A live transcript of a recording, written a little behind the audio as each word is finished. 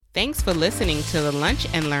Thanks for listening to the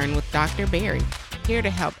Lunch and Learn with Dr. Barry, here to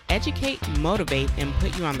help educate, motivate, and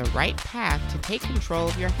put you on the right path to take control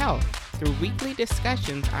of your health through weekly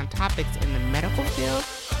discussions on topics in the medical field,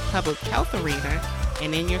 public health arena,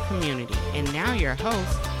 and in your community. And now your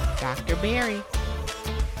host, Dr. Barry.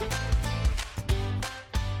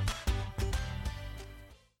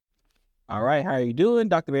 All right, how are you doing?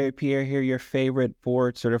 Dr. Barry Pierre here, your favorite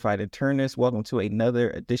board-certified internist. Welcome to another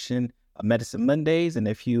edition of Medicine Mondays. And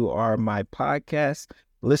if you are my podcast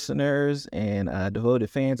listeners and devoted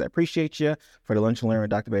fans, I appreciate you for the Lunch and Learn with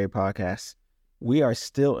Dr. Barry podcast. We are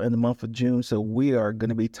still in the month of June, so we are going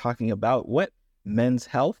to be talking about what? Men's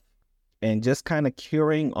health, and just kind of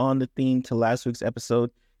carrying on the theme to last week's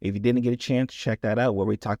episode. If you didn't get a chance, check that out, where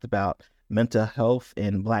we talked about mental health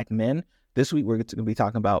in Black men. This week, we're going to be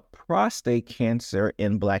talking about prostate cancer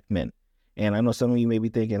in Black men. And I know some of you may be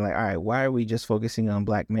thinking like, all right, why are we just focusing on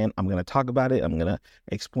Black men? I'm going to talk about it. I'm going to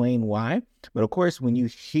explain why. But of course, when you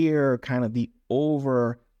hear kind of the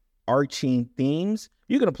overarching themes,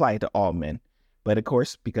 you can apply it to all men. But of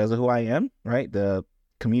course, because of who I am, right, the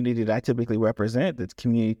community that I typically represent, the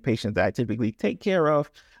community patients that I typically take care of,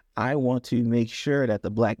 I want to make sure that the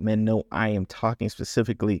Black men know I am talking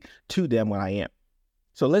specifically to them when I am.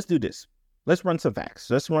 So let's do this. Let's run some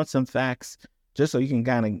facts. Just so you can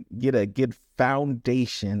kind of get a good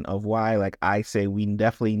foundation of why, like I say, we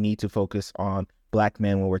definitely need to focus on Black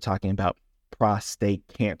men when we're talking about prostate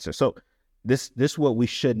cancer. So this is what we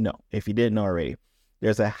should know, if you didn't know already.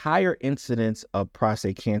 There's a higher incidence of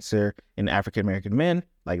prostate cancer in African-American men.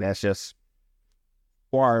 Like, that's just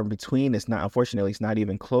far in between. Unfortunately, it's not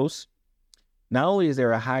even close. Not only is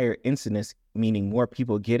there a higher incidence, meaning more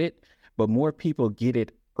people get it, but more people get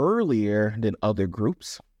it earlier than other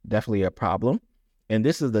groups. Definitely a problem. And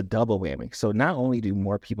this is the double whammy. So not only do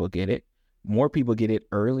more people get it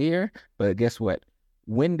earlier, but guess what?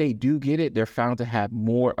 When they do get it, they're found to have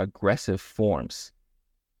more aggressive forms.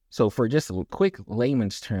 So for just a quick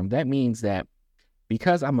layman's term, that means that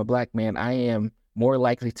because I'm a Black man, I am more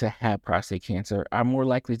likely to have prostate cancer. I'm more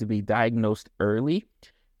likely to be diagnosed early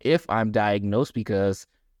if I'm diagnosed, because,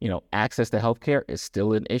 access to healthcare is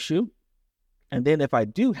still an issue. And then if I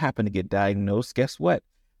do happen to get diagnosed, guess what?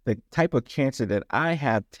 The type of cancer that I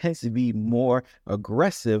have tends to be more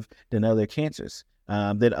aggressive than other cancers,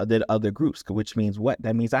 than other groups, which means what?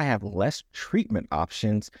 That means I have less treatment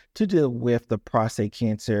options to deal with the prostate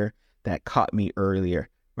cancer that caught me earlier,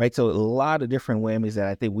 right? So a lot of different whammies that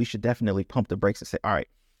I think we should definitely pump the brakes and say, all right,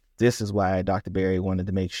 this is why Dr. Barry wanted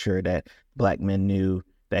to make sure that Black men knew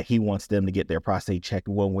that he wants them to get their prostate checked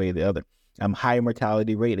one way or the other. Higher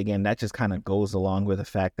mortality rate, again, that just kind of goes along with the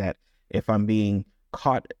fact that if I'm being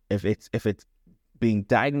caught, if it's being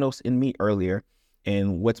diagnosed in me earlier,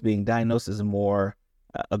 and what's being diagnosed is a more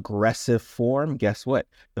aggressive form, guess what?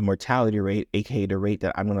 The mortality rate, aka the rate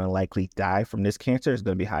that I'm going to likely die from this cancer, is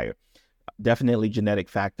going to be higher. Definitely genetic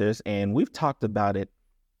factors, and we've talked about it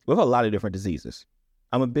with a lot of different diseases.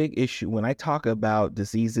 I'm a big issue when I talk about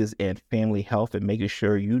diseases and family health and making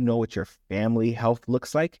sure you know what your family health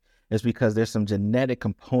looks like, is because there's some genetic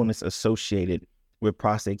components associated with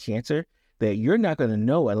prostate cancer that you're not going to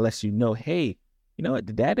know unless you know, hey, you know what,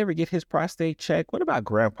 did dad ever get his prostate checked? What about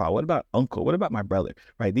grandpa? What about uncle? What about my brother?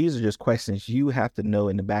 Right? These are just questions you have to know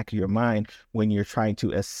in the back of your mind when you're trying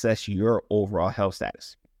to assess your overall health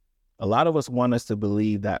status. A lot of us want us to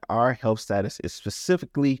believe that our health status is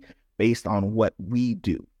specifically based on what we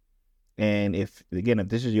do. And if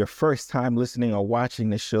this is your first time listening or watching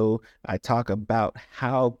the show, I talk about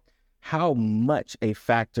how much a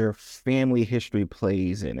factor family history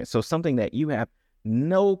plays in it. So something that you have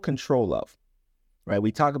no control of, right?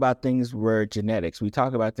 We talk about things where genetics, we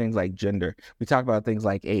talk about things like gender, we talk about things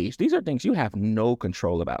like age. These are things you have no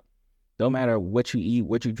control about. No matter what you eat,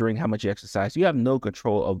 what you drink, how much you exercise, you have no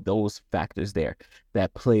control of those factors there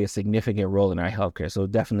that play a significant role in our healthcare. So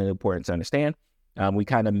definitely important to understand. We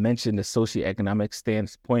kind of mentioned the socioeconomic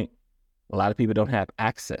standpoint. A lot of people don't have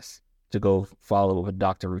access to go follow with a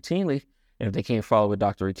doctor routinely. And if they can't follow with a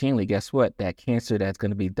doctor routinely, guess what? That cancer that's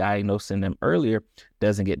going to be diagnosed in them earlier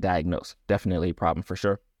doesn't get diagnosed. Definitely a problem for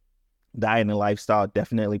sure. Diet and lifestyle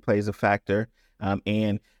definitely plays a factor.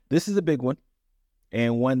 And this is a big one.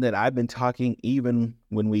 And one that I've been talking, even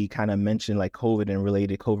when we kind of mentioned like COVID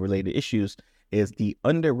related issues, is the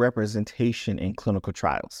underrepresentation in clinical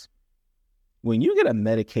trials. When you get a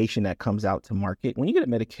medication that comes out to market, when you get a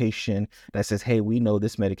medication that says, hey, we know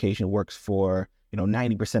this medication works for,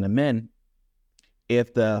 90% of men,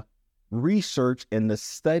 if the research and the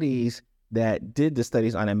studies that did the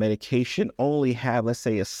studies on a medication only have, let's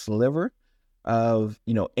say, a sliver of,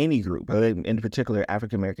 any group, in particular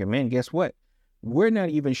African-American men, guess what? we're not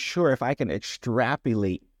even sure if I can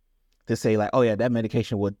extrapolate to say like, oh yeah, that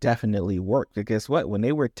medication will definitely work. But guess what? When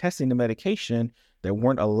they were testing the medication, there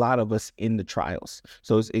weren't a lot of us in the trials.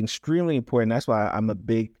 So it's extremely important. That's why I'm a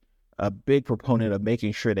big proponent of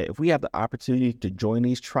making sure that if we have the opportunity to join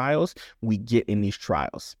these trials, we get in these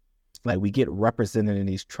trials. Like we get represented in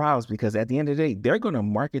these trials, because at the end of the day, they're going to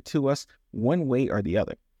market to us one way or the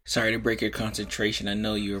other. Sorry to break your concentration. I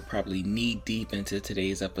know you're probably knee deep into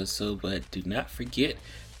today's episode, but do not forget,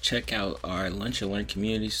 check out our Lunch and Learn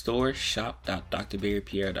community store,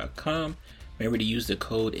 shop.drbarrypierre.com. Remember to use the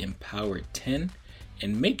code EMPOWERED10,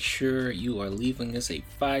 and make sure you are leaving us a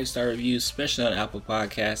 5-star review, especially on Apple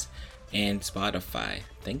Podcasts and Spotify.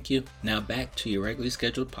 Thank you. Now back to your regularly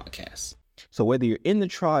scheduled podcast. So whether you're in the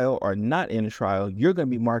trial or not in the trial, you're going to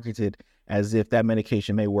be marketed as if that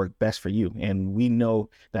medication may work best for you. And we know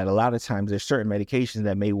that a lot of times there's certain medications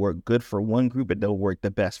that may work good for one group, but they'll work the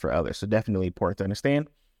best for others. So definitely important to understand.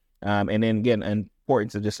 And then again,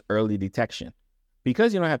 importance of just early detection.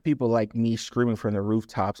 Because you don't have people like me screaming from the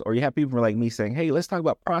rooftops, or you have people like me saying, hey, let's talk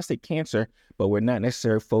about prostate cancer, but we're not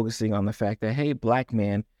necessarily focusing on the fact that, hey, black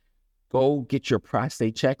man, go get your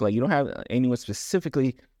prostate checked. Like you don't have anyone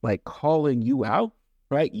specifically like calling you out,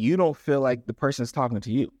 right? You don't feel like the person's talking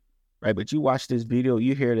to you, right? But you watch this video,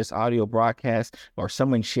 you hear this audio broadcast, or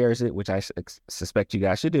someone shares it, which I suspect you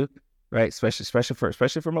guys should do, right? Especially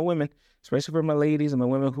for my women, especially for my ladies and my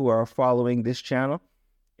women who are following this channel.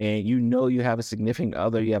 And you know you have a significant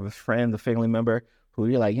other, you have a friend, a family member who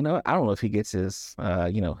you're like, you know, I don't know if he gets his,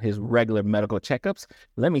 his regular medical checkups.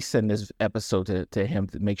 Let me send this episode to him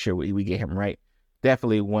to make sure we get him right.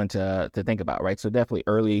 Definitely one to think about, right? So definitely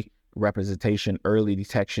early representation, early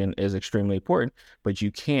detection is extremely important, but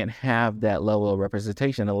you can't have that level of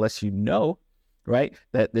representation unless you know, right,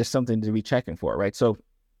 that there's something to be checking for, right? So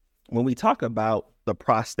when we talk about the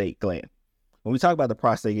prostate gland, I want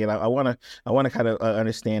to kind of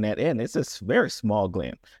understand that. And it's a very small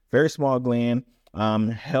gland,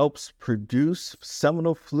 helps produce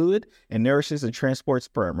seminal fluid and nourishes and transports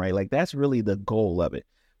sperm, right? Like that's really the goal of it.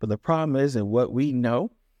 But the problem is, and what we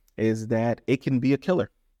know is that it can be a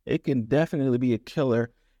killer. It can definitely be a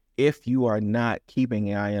killer if you are not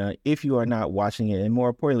keeping an eye on it, if you are not watching it, and more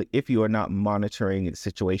importantly, if you are not monitoring the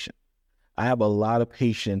situation. I have a lot of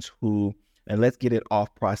patients who, and let's get it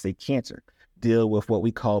off prostate cancer, deal with what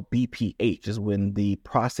we call BPH, is when the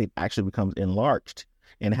prostate actually becomes enlarged.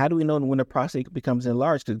 And how do we know when the prostate becomes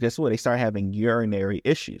enlarged? Because guess what? They start having urinary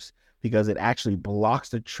issues because it actually blocks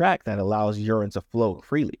the tract that allows urine to flow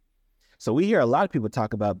freely. So we hear a lot of people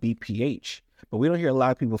talk about BPH, but we don't hear a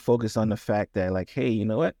lot of people focus on the fact that like, hey, you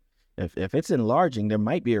know what? If it's enlarging, there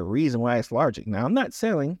might be a reason why it's enlarging. Now,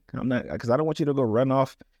 because I don't want you to go run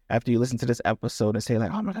off after you listen to this episode and say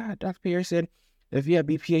like, oh my God, Dr. Pierre said, if you have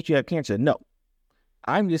BPH, you have cancer. No,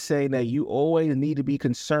 I'm just saying that you always need to be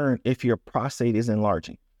concerned if your prostate is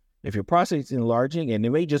enlarging. If your prostate is enlarging, and it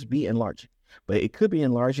may just be enlarging, but it could be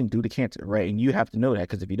enlarging due to cancer, right? And you have to know that,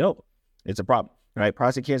 because if you don't, it's a problem, right?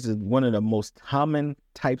 Prostate cancer is one of the most common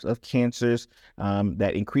types of cancers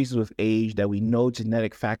that increases with age, that we know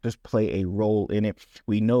genetic factors play a role in it.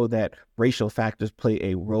 We know that racial factors play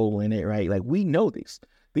a role in it, right? Like we know these.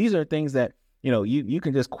 These are things that, you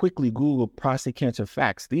can just quickly Google prostate cancer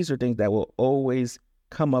facts. These are things that will always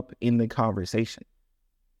come up in the conversation.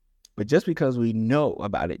 But just because we know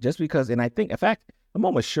about it, and I think, in fact, I'm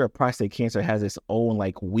almost sure prostate cancer has its own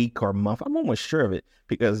like week or month. I'm almost sure of it,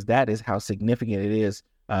 because that is how significant it is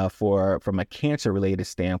from a cancer related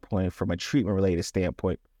standpoint, from a treatment related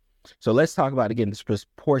standpoint. So let's talk about, again, this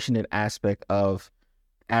proportionate aspect of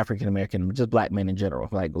African American, just black men in general.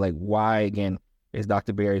 Like why, again, is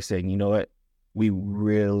Dr. Barry saying, you know what, we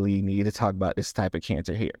really need to talk about this type of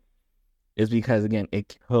cancer here? Is because, again,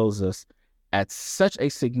 it kills us at such a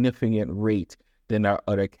significant rate than our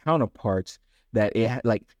other counterparts, that it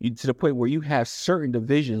to the point where you have certain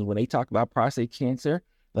divisions when they talk about prostate cancer.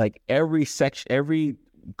 Like every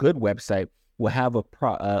good website will have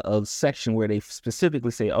a section where they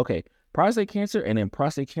specifically say, okay, prostate cancer, and then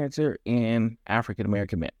prostate cancer in African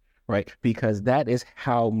American men, right? Because that is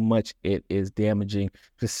how much it is damaging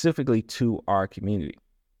specifically to our community.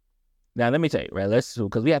 Now, let me tell you, right?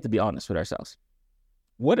 Because we have to be honest with ourselves.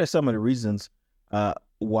 What are some of the reasons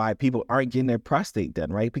why people aren't getting their prostate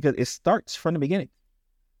done, right? Because it starts from the beginning.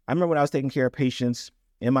 I remember when I was taking care of patients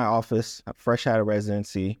in my office, fresh out of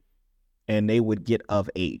residency, and they would get of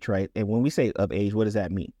age, right? And when we say of age, what does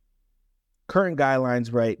that mean? Current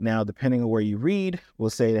guidelines right now, depending on where you read, will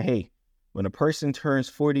say that, hey, when a person turns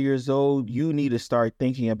 40 years old, you need to start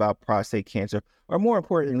thinking about prostate cancer, or more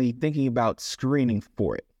importantly, thinking about screening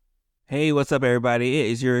for it. Hey, what's up, everybody? It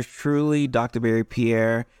is yours truly, Dr. Barry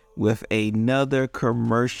Pierre, with another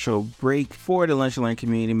commercial break for the Lunch and Learn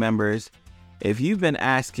community members. If you've been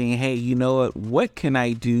asking, hey, you know what can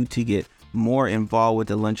I do to get more involved with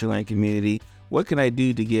the Lunch and Learn community? What can I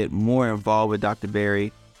do to get more involved with Dr.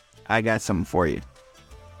 Barry? I got something for you.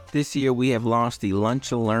 This year, we have launched the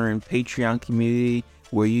Lunch and Learn Patreon community,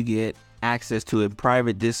 where you get access to a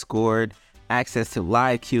private Discord, access to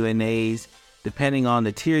live Q&As. Depending on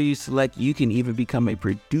the tier you select, you can even become a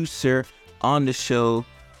producer on the show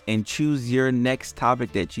and choose your next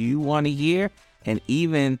topic that you want to hear and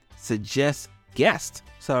even suggest guests.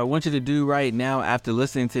 So I want you to do right now, after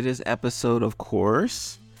listening to this episode, of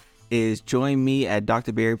course, is join me at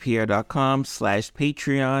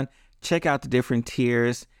drbarrypierre.com/Patreon. Check out the different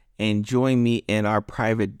tiers and join me in our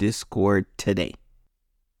private Discord today.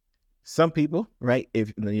 Some people, right,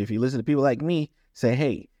 if you listen to people like me, say,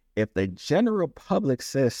 hey, if the general public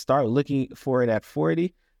says start looking for it at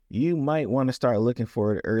 40, you might want to start looking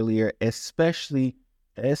for it earlier, especially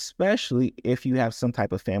if you have some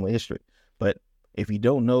type of family history. But if you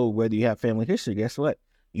don't know whether you have family history, guess what?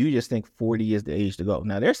 You just think 40 is the age to go.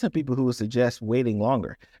 Now, there's some people who will suggest waiting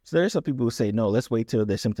longer. So there's some people who say, no, let's wait till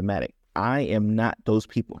they're symptomatic. I am not those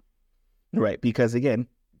people, right? Because again,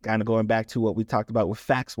 kind of going back to what we talked about with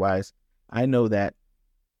facts-wise, I know that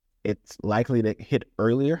it's likely to hit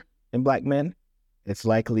earlier in Black men. It's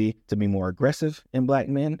likely to be more aggressive in Black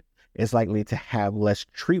men. It's likely to have less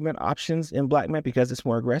treatment options in Black men because it's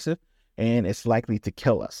more aggressive, and it's likely to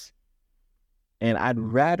kill us. And I'd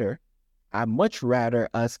much rather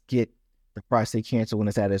us get the prostate cancer when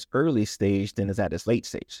it's at its early stage than it's at its late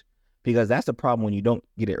stage, because that's the problem when you don't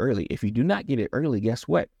get it early. If you do not get it early, guess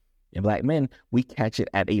what? In Black men, we catch it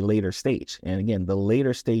at a later stage. And again, the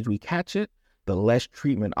later stage we catch it, the less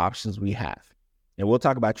treatment options we have. And we'll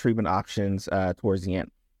talk about treatment options towards the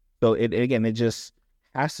end. So it just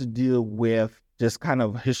has to deal with just kind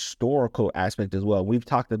of historical aspect as well. We've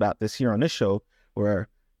talked about this here on this show, where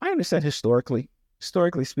I understand historically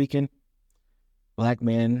speaking, Black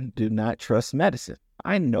men do not trust medicine.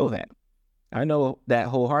 I know that. I know that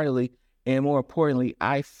wholeheartedly. And more importantly,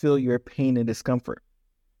 I feel your pain and discomfort.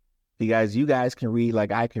 Because you guys can read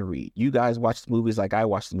like I can read. You guys watch the movies like I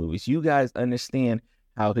watch the movies. You guys understand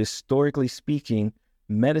how, historically speaking,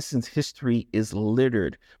 medicine's history is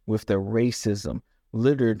littered with the racism,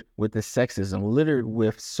 littered with the sexism, littered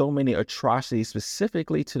with so many atrocities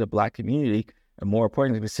specifically to the Black community, and more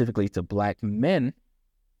importantly, specifically to Black men.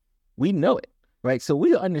 We know it, right? So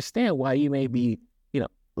we understand why you may be,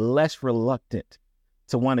 less reluctant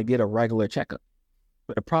to want to get a regular checkup.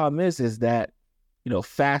 But the problem is that,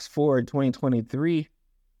 fast forward 2023,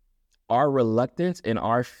 our reluctance and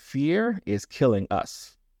our fear is killing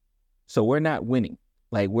us. So we're not winning.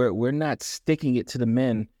 Like we're not sticking it to the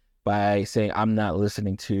men by saying, I'm not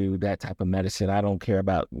listening to that type of medicine. I don't care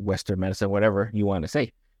about Western medicine, whatever you want to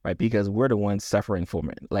say, right? Because we're the ones suffering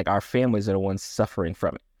from it. Like our families are the ones suffering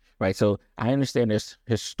from it, right? So I understand there's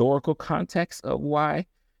historical context of why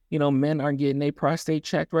men aren't getting their prostate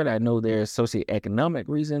checked, right? I know there's socioeconomic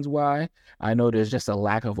reasons why. I know there's just a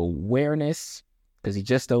lack of awareness because you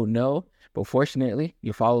just don't know. But fortunately,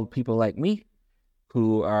 you follow people like me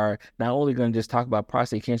who are not only going to just talk about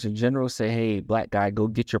prostate cancer in general, say, hey, Black guy, go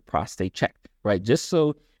get your prostate checked, right? Just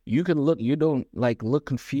so you can you don't look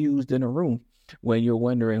confused in a room when you're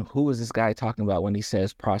wondering, who is this guy talking about when he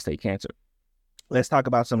says prostate cancer? Let's talk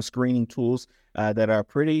about some screening tools that are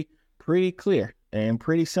pretty clear and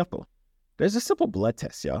pretty simple. There's a simple blood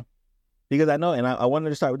test, y'all. Because I know, and I wanted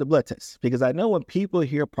to start with the blood test, because I know when people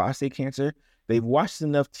hear prostate cancer, they've watched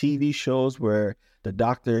enough TV shows where the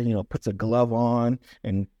doctor, puts a glove on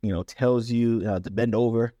and, tells you to bend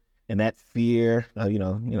over, and that fear,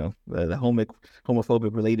 the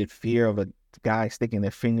homophobic related fear of a guy sticking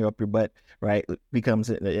their finger up your butt, right, becomes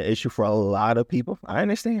an issue for a lot of people. I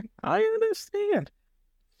understand.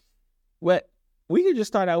 What we could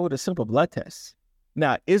just start out with a simple blood test.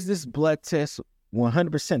 Now, is this blood test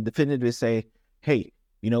 100% definitive to say, hey,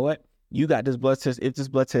 you know what? You got this blood test. If this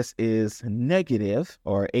blood test is negative,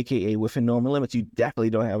 or AKA within normal limits, you definitely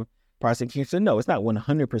don't have prostate cancer. No, it's not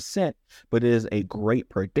 100%, but it is a great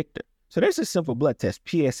predictor. So there's a simple blood test,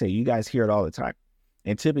 PSA. You guys hear it all the time.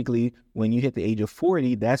 And typically, when you hit the age of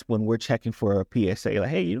 40, that's when we're checking for a PSA. Like,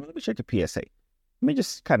 hey, let me check the PSA. Let me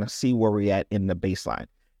just kind of see where we're at in the baseline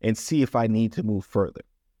and see if I need to move further.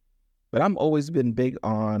 But I'm always been big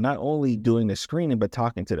on not only doing the screening, but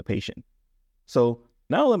talking to the patient. So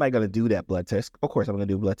not only am I going to do that blood test, of course I'm going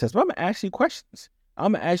to do a blood test, but I'm going to ask you questions.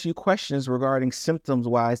 I'm going to ask you questions regarding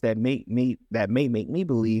symptoms-wise that may make me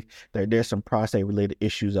believe that there's some prostate-related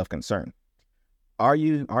issues of concern. Are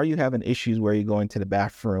you having issues where you're going to the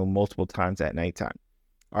bathroom multiple times at nighttime?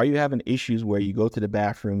 Are you having issues where you go to the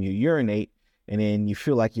bathroom, you urinate, and then you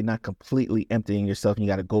feel like you're not completely emptying yourself and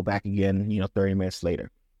you got to go back again, 30 minutes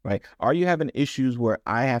later, right? Are you having issues where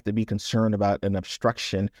I have to be concerned about an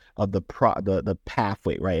obstruction of the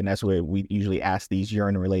pathway, right? And that's where we usually ask these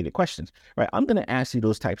urine-related questions, right? I'm going to ask you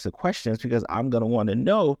those types of questions because I'm going to want to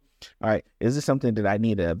know, all right, is this something that I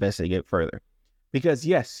need to investigate further? Because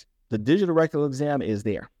yes, the digital rectal exam is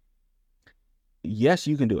there. Yes,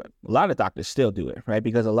 you can do it. A lot of doctors still do it, right?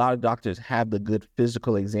 Because a lot of doctors have the good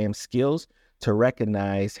physical exam skills to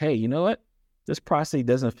recognize, hey, you know what? This prostate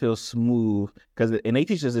doesn't feel smooth. And they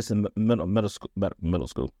teach us this in medical school.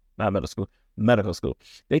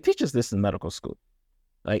 They teach us this in medical school.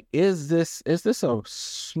 Like, is this a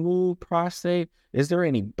smooth prostate? Is there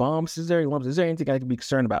any bumps? Is there any lumps? Is there anything I can be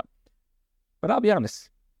concerned about? But I'll be honest,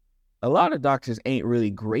 a lot of doctors ain't really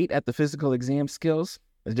great at the physical exam skills.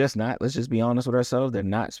 It's just not. Let's just be honest with ourselves. They're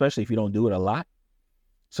not, especially if you don't do it a lot.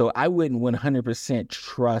 So I wouldn't 100%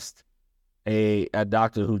 trust a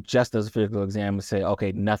doctor who just does a physical exam and say,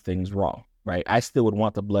 okay, nothing's wrong, right? I still would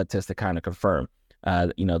want the blood test to kind of confirm,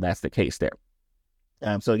 that's the case there.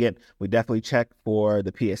 So again, we definitely check for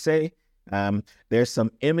the PSA. There's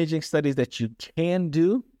some imaging studies that you can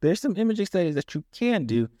do.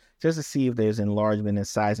 Just to see if there's enlargement in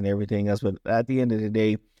size and everything else. But at the end of the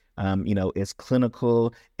day, it's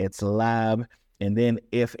clinical, it's lab. And then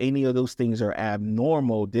if any of those things are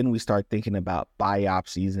abnormal, then we start thinking about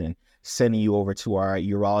biopsies and sending you over to our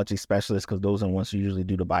urology specialist, because those are the ones who usually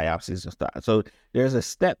do the biopsies and stuff. So there's a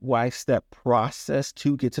step-by-step process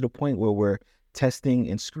to get to the point where we're testing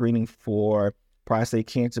and screening for prostate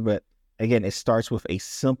cancer. But again, it starts with a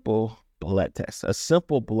simple blood test, a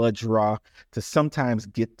simple blood draw to sometimes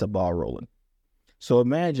get the ball rolling. So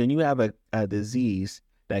imagine you have a disease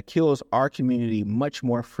that kills our community much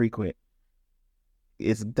more frequent.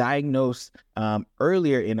 It's diagnosed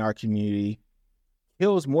earlier in our community,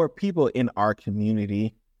 kills more people in our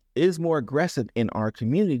community, is more aggressive in our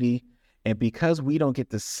community. And because we don't get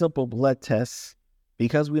the simple blood tests,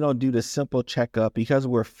 because we don't do the simple checkup, because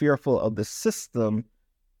we're fearful of the system,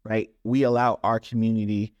 right, we allow our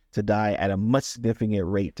community to die at a much significant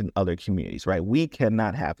rate than other communities, right? We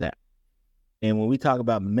cannot have that. And when we talk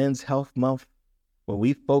about Men's Health Month, when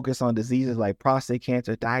we focus on diseases like prostate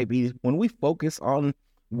cancer, diabetes, when we focus on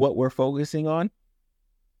what we're focusing on,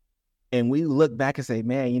 and we look back and say,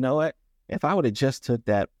 man, you know what? If I would have just took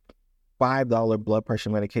that $5 blood pressure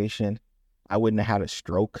medication, I wouldn't have had a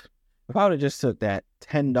stroke. If I would have just took that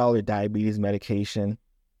 $10 diabetes medication,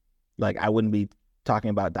 like, I wouldn't be talking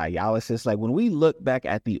about dialysis. Like, when we look back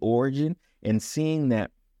at the origin and seeing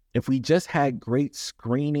that if we just had great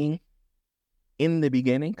screening in the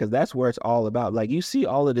beginning, because that's where it's all about. Like, you see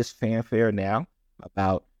all of this fanfare now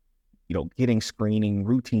about, getting screening,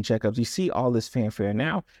 routine checkups. You see all this fanfare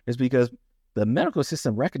now is because the medical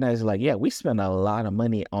system recognizes, like, yeah, we spend a lot of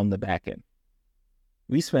money on the back end.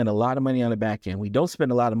 We spend a lot of money on the back end. We don't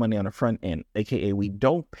spend a lot of money on the front end, aka we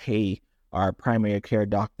don't pay our primary care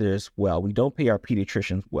doctors well. We don't pay our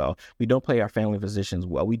pediatricians well. We don't pay our family physicians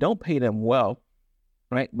well. We don't pay them well,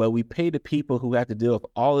 right? But we pay the people who have to deal with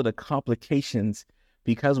all of the complications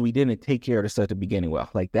because we didn't take care of the stuff at the beginning well.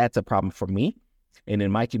 Like, that's a problem for me. And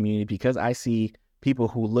in my community, because I see people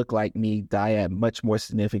who look like me die at much more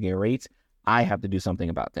significant rates, I have to do something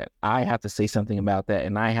about that. I have to say something about that,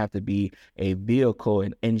 and I have to be a vehicle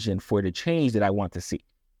and engine for the change that I want to see.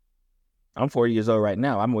 I'm 40 years old right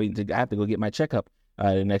now. I have to go get my checkup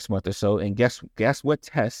the next month or so. And guess what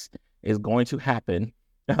test is going to happen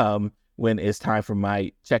when it's time for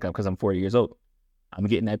my checkup, because I'm 40 years old? I'm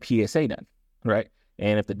getting that PSA done, right?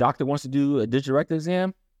 And if the doctor wants to do a digital rectal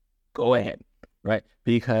exam, go ahead, right?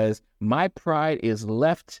 Because my pride is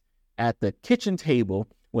left at the kitchen table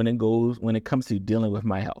when it comes to dealing with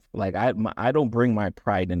my health. Like, I don't bring my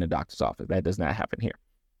pride in the doctor's office. That does not happen here.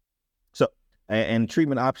 So, and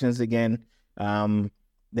treatment options, again,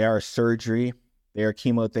 there are surgery, there are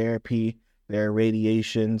chemotherapy, there are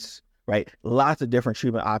radiations, right? Lots of different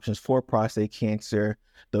treatment options for prostate cancer.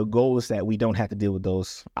 The goal is that we don't have to deal with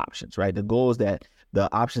those options, right? The goal is that the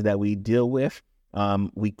options that we deal with,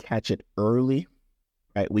 we catch it early,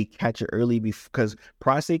 right? We catch it early because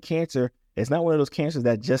prostate cancer is not one of those cancers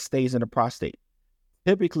that just stays in the prostate.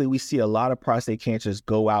 Typically, we see a lot of prostate cancers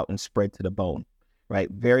go out and spread to the bone, right?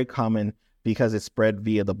 Very common because it's spread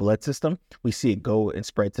via the blood system. We see it go and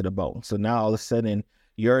spread to the bone. So now all of a sudden,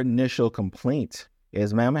 your initial complaint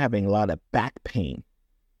is, man, I'm having a lot of back pain.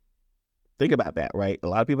 Think about that, right? A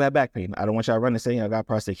lot of people have back pain. I don't want y'all running and saying I got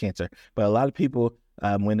prostate cancer, but a lot of people,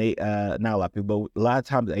 not a lot of people, but a lot of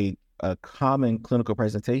times a common clinical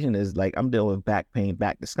presentation is like, I'm dealing with back pain,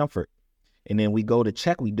 back discomfort. And then we go to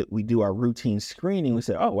check, we do our routine screening. We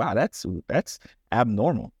say, oh, wow, that's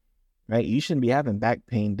abnormal, right? You shouldn't be having back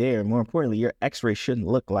pain there. More importantly, your x-ray shouldn't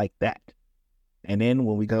look like that. And then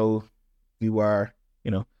when we go do our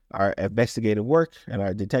investigative work and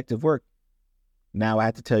our detective work, now I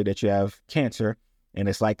have to tell you that you have cancer and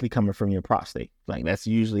it's likely coming from your prostate. Like, that's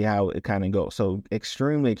usually how it kind of goes. So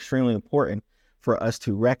extremely, extremely important for us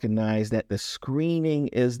to recognize that the screening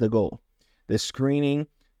is the goal. The screening,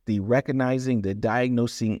 the recognizing, the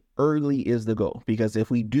diagnosing early is the goal. Because if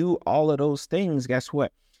we do all of those things, guess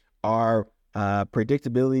what? Our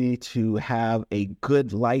predictability to have a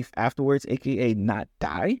good life afterwards, aka not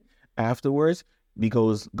die afterwards,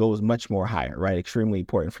 goes much more higher, right? Extremely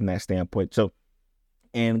important from that standpoint. So,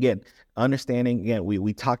 and again, understanding, again,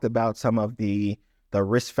 we talked about some of the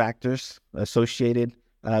risk factors associated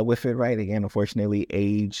with it, right? Again, unfortunately,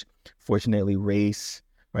 age, fortunately, race,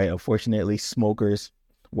 right? Unfortunately, smokers.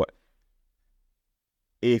 What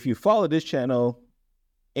if you follow this channel?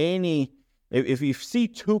 If you see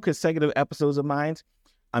 2 consecutive episodes of mine,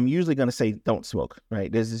 I'm usually going to say don't smoke,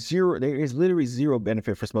 right? There is literally zero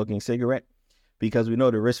benefit for smoking a cigarette, because we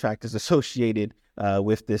know the risk factors associated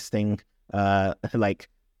with this thing, like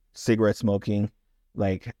cigarette smoking.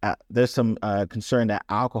 Like there's some concern that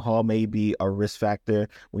alcohol may be a risk factor.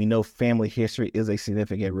 We know family history is a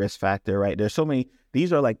significant risk factor, right? There's so many.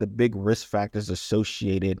 These are like the big risk factors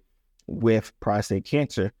associated with prostate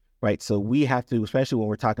cancer, right? So we have to, especially when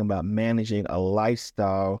we're talking about managing a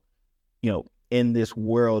lifestyle, in this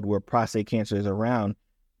world where prostate cancer is around,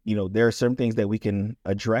 there are some things that we can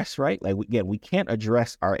address, right? Like, we can't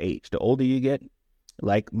address our age. The older you get,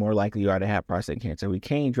 like, more likely you are to have prostate cancer. We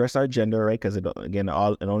can't address our gender, right? Because it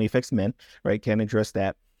only affects men, right? Can't address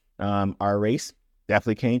that. Our race,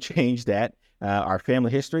 definitely can't change that. Our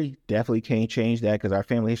family history, definitely can't change that, because our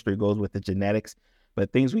family history goes with the genetics.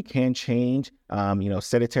 But things we can change,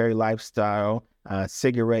 sedentary lifestyle,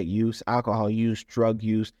 cigarette use, alcohol use, drug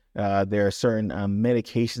use. There are certain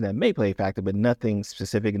medications that may play a factor, but nothing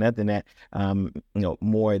specific, nothing that,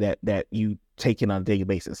 more that you take in on a daily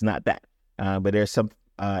basis, not that. But there's some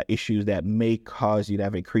issues that may cause you to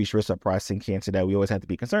have increased risk of prostate cancer that we always have to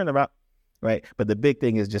be concerned about, right? But the big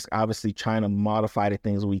thing is just obviously trying to modify the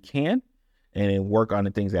things we can and then work on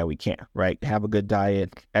the things that we can't, right? Have a good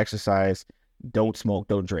diet, exercise, don't smoke,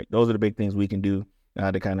 don't drink. Those are the big things we can do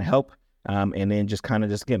to kind of help. And then just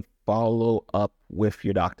again, follow up with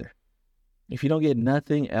your doctor. If you don't get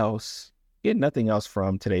nothing else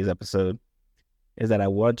from today's episode, is that I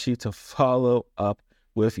want you to follow up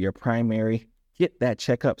with your primary. Get that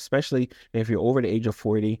checkup, especially if you're over the age of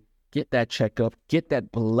 40. Get that checkup, get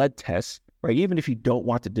that blood test, right? Even if you don't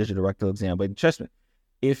want the digital rectal exam, but trust me,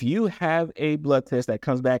 if you have a blood test that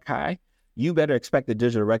comes back high, you better expect the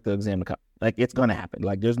digital rectal exam to come. Like, it's going to happen.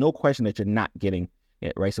 Like, there's no question that you're not getting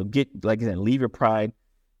it, right? So like I said, leave your pride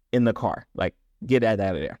in the car. Like, get that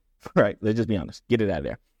out of there, right? Let's just be honest. Get it out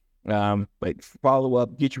of there. But follow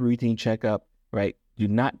up, get your routine checkup, right? Do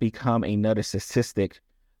not become another statistic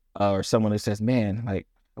or someone that says, man, like,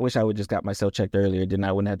 I wish I would just got myself checked earlier. Then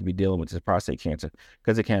I wouldn't have to be dealing with this prostate cancer,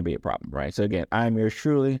 because it can be a problem, right? So again, I'm yours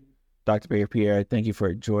truly, Dr. Barry Pierre. Thank you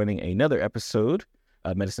for joining another episode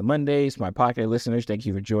of Medicine Mondays. My podcast listeners, thank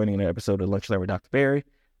you for joining another episode of Lunch Learn with Dr. Barry.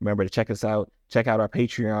 Remember to check us out. Check out our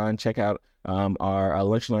Patreon. Check out our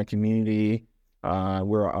Lunch Learn community.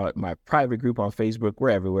 We're my private group on Facebook. We're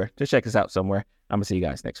everywhere. Just check us out somewhere. I'm going to see you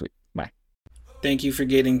guys next week. Bye. Thank you for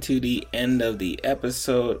getting to the end of the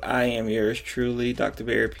episode. I am yours truly, Dr.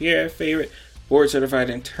 Barry Pierre, favorite board certified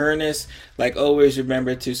internist. Like always,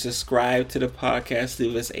 remember to subscribe to the podcast,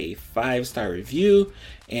 leave us a 5-star review,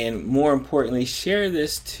 and more importantly, share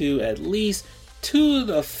this to at least 2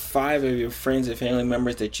 to 5 of your friends and family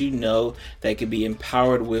members that you know that could be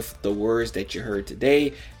empowered with the words that you heard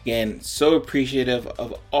today. Again, so appreciative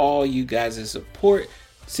of all you guys' support.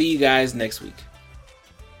 See you guys next week.